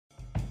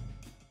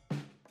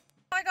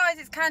guys,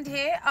 it's Khandie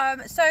here.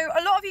 So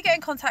a lot of you get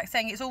in contact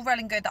saying it's all well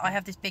and good that I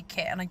have this big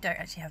kit, and I don't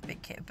actually have a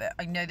big kit, but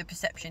I know the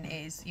perception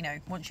is, you know,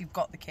 once you've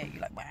got the kit,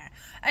 you're like, where?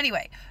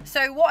 Anyway,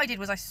 so what I did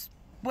was I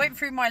went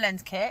through my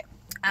lens kit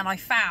and I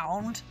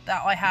found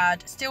that I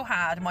still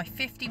had my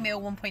 50mm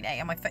 1.8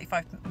 and my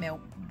 35mm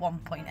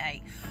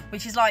 1.8,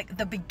 which is like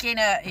the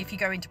beginner if you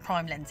go into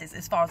prime lenses,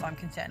 as far as I'm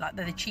concerned. Like,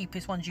 they're the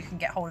cheapest ones you can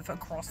get hold of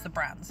across the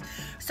brands.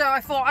 So I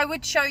thought I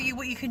would show you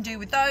what you can do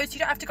with those. You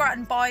don't have to go out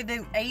and buy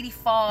the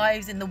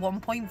 85s and the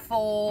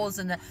 1.4s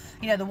and the,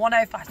 you know, the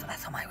 105s. So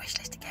that's on my wish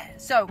list again.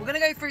 So we're gonna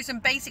go through some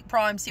basic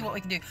primes, see what we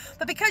can do.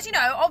 But because, you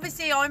know,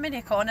 obviously I'm a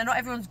Nikon and not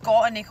everyone's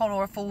got a Nikon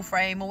or a full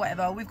frame or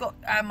whatever, we've got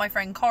my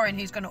friend Corrine,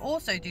 who's going to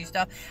also do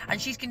stuff,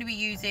 and she's going to be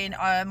using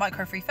a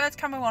micro four thirds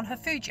camera on her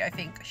Fuji. I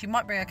think she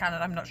might bring a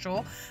Canon, I'm not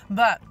sure,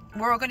 but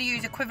we're all going to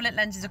use equivalent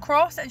lenses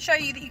across and show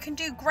you that you can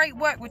do great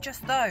work with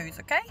just those.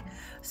 Okay,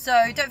 so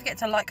don't forget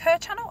to like her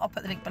channel, I'll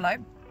put the link below,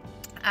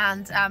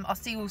 and I'll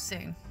see you all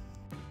soon.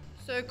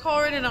 So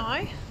Corrine and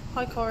hi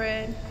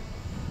Corrine,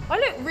 I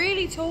look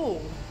really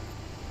tall.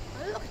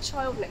 I look like a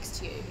child next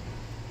to you.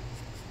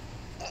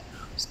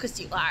 Just because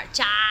you are a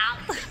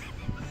child.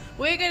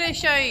 We're going to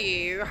show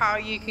you how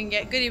you can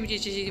get good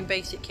images just using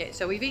basic kit.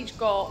 So we've each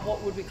got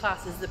what would be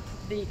classed as the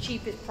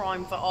cheapest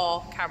prime for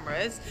our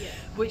cameras,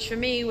 which for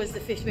me was the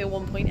 50mm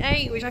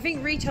 1.8, which I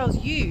think retails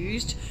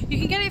used. You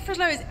can get it for as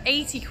low as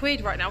 80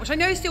 quid right now, which I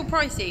know is still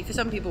pricey for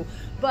some people,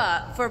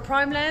 but for a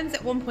prime lens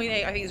at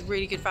 1.8, I think is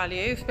really good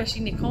value,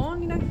 especially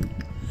Nikon, you know.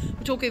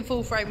 We're talking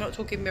full frame, we're not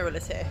talking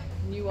mirrorless here.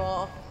 And you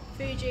are?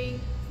 Fuji,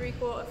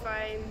 3/4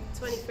 frame,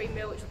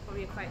 23mm, which will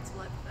probably equate to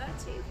like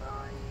 35.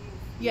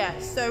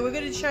 Yes, so we're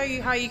going to show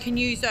you how you can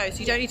use those.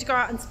 So you don't need to go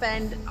out and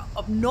spend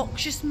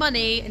obnoxious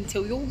money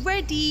until you're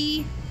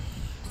ready.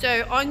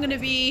 So I'm going to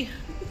be...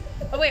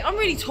 Oh wait, I'm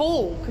really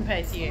tall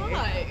compared to you. No.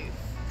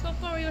 Can I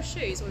borrow your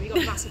shoes, or have you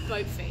got massive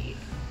boat feet?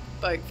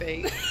 Boat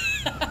feet.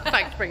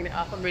 Thanks for bringing it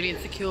up. I'm really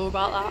insecure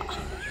about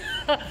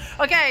that.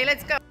 Okay,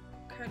 let's go.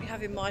 Currently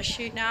having my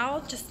shoot now.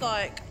 Just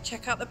like,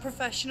 check out the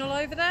professional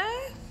over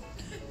there.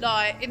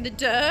 Like, in the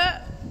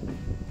dirt.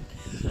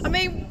 I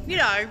mean, you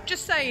know,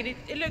 just saying,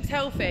 it looks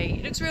healthy.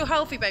 It looks real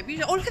healthy,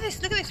 baby. Oh, look at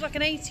this, like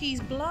an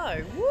 80s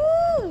blow.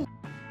 Woo!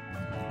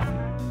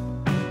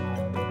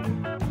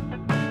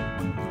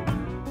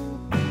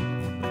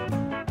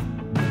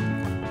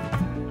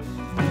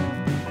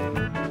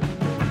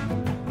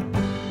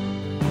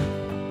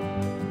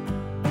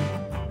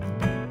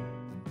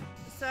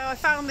 So I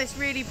found this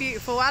really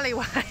beautiful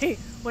alleyway.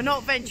 We're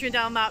not venturing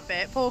down that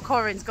bit. Poor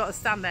Corrine's got to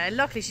stand there.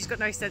 Luckily, she's got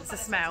no sense of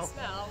smell.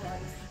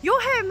 Your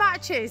hair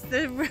matches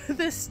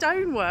the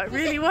stonework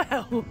really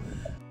well.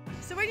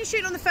 So when you're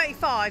shooting on the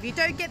 35, you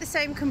don't get the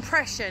same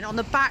compression on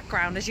the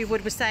background as you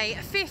would with, say,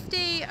 a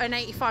 50 or an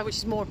 85, which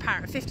is more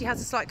apparent. 50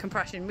 has a slight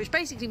compression, which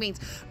basically means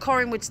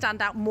Corrine would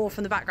stand out more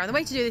from the background. The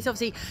way to do this,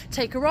 obviously,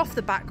 take her off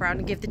the background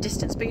and give the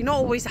distance, but you're not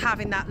always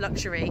having that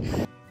luxury.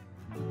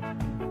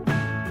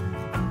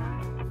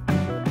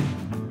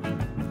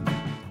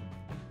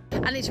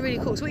 And it's really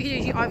cool. So what you do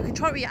is you either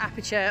control it with your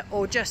aperture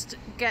or just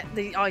get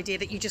the idea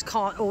that you just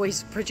can't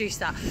always produce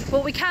that. But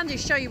what we can do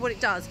is show you what it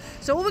does.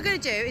 So all we're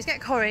going to do is get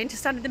Corrine to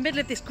stand in the middle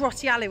of this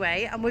grotty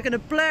alleyway, and we're going to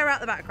blur out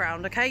the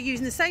background, okay?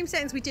 Using the same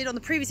settings we did on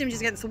the previous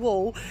images against the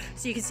wall,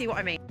 so you can see what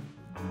I mean.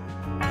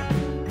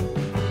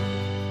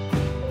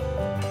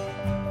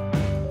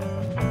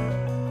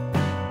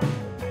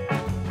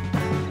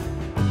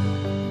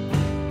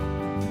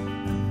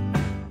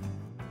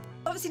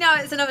 Now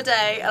it's another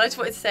day, and I just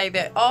wanted to say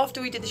that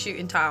after we did the shoot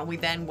in town, we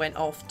then went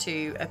off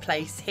to a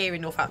place here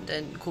in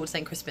Northampton called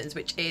St Crispin's,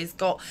 which is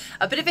got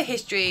a bit of a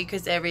history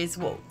because there is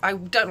what I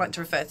don't like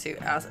to refer to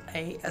as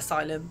a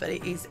asylum, but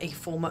it is a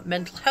former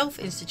mental health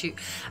institute,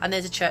 and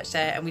there's a church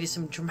there, and we did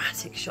some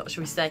dramatic shots,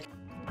 shall we say.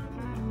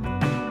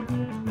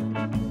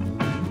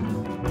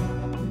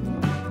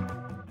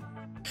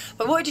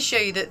 I wanted to show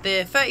you that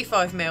the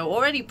 35mm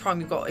or any prime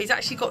you've got, it's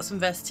actually got some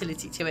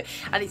versatility to it,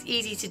 and it's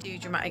easy to do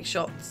dramatic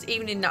shots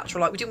even in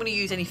natural light. We didn't want to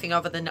use anything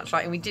other than natural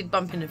light, and we did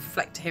bump in a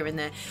reflector here and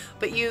there,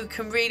 but you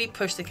can really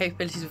push the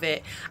capabilities of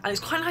it, and it's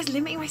quite nice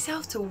limiting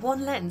myself to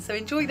one lens, so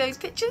enjoy those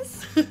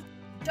pictures.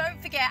 Don't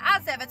forget,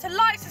 as ever, to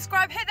like,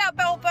 subscribe, hit that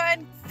bell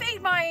button,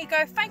 feed my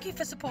ego. Thank you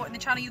for supporting the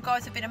channel. You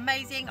guys have been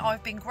amazing.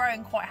 I've been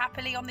growing quite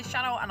happily on this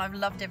channel, and I've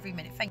loved every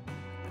minute. Thank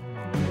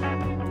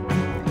you.